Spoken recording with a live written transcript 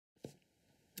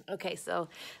Okay, so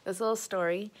this little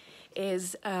story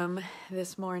is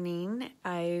this morning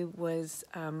I was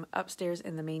upstairs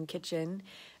in the main kitchen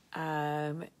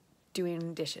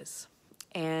doing dishes.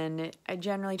 And I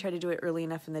generally try to do it early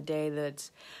enough in the day that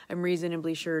I'm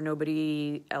reasonably sure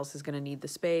nobody else is going to need the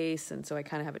space, and so I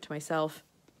kind of have it to myself.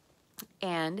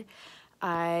 And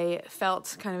I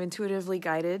felt kind of intuitively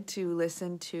guided to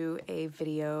listen to a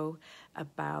video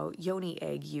about Yoni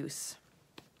egg use.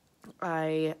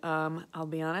 I'll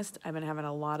be honest, I've been having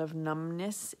a lot of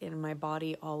numbness in my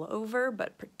body all over,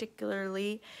 but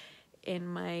particularly in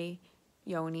my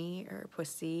Yoni or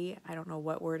pussy. I don't know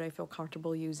what word I feel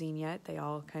comfortable using yet. They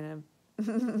all kind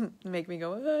of make me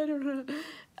go, I don't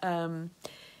know.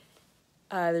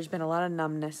 There's been a lot of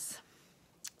numbness.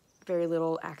 Very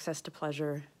little access to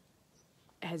pleasure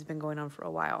has been going on for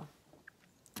a while.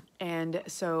 And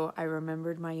so I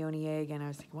remembered my Yoni egg, and I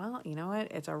was thinking, well, you know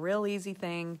what? It's a real easy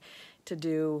thing to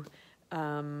do.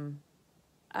 I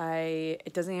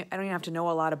don't even have to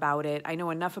know a lot about it. I know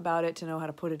enough about it to know how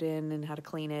to put it in and how to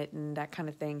clean it and that kind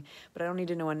of thing. But I don't need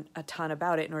to know a ton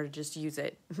about it in order to just use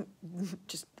it.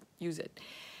 Just use it.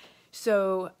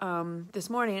 So this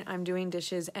morning I'm doing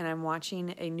dishes and I'm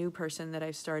watching a new person that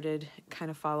I've started kind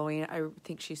of following. I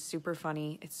think she's super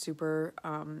funny. It's super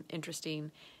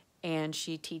interesting. And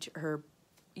her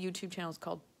YouTube channel is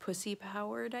called Pussy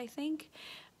Powered, I think.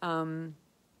 But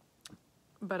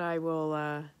I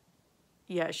will,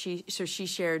 she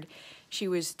shared, she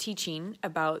was teaching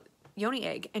about Yoni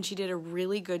egg, and she did a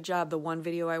really good job. The one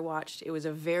video I watched, it was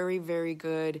a very, very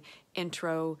good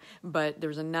intro, but there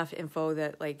was enough info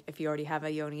that, like, if you already have a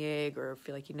Yoni egg or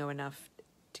feel like you know enough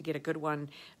to get a good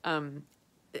one,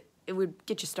 it would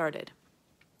get you started.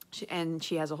 And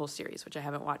she has a whole series, which I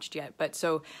haven't watched yet. But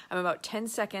so I'm about 15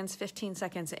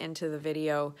 seconds into the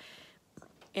video,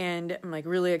 and I'm like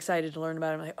really excited to learn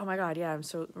about it. I'm like, oh my God, yeah, I'm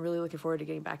so really looking forward to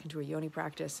getting back into a Yoni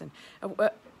practice. And I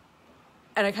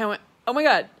kind of went, oh my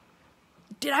God,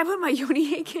 did I put my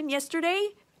Yoni egg in yesterday?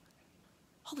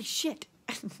 Holy shit.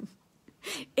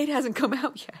 It hasn't come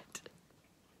out yet.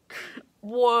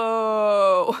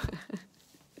 Whoa.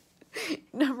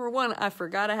 Number one, I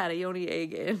forgot I had a Yoni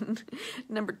egg in.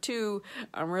 Number two,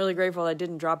 I'm really grateful I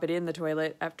didn't drop it in the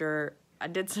toilet after I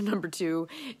did some number two.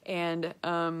 And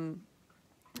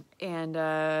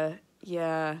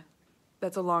yeah,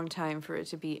 that's a long time for it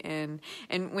to be in.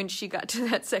 And when she got to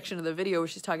that section of the video where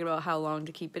she's talking about how long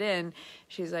to keep it in,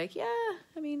 she's like, yeah,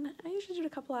 I mean, I usually do it a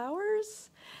couple hours.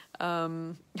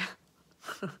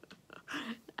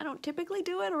 I don't typically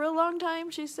do it a real long time,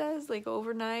 she says, like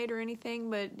overnight or anything,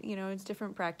 but, you know, it's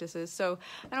different practices. So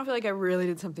I don't feel like I really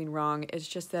did something wrong. It's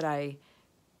just that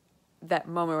that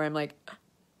moment where I'm like,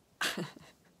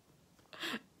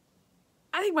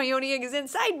 I think my Yoni egg is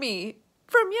inside me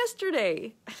from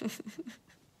yesterday.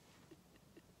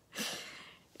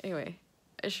 Anyway,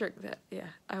 I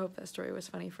hope that story was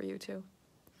funny for you too.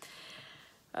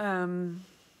 Okay,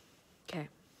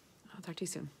 I'll talk to you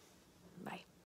soon. Bye.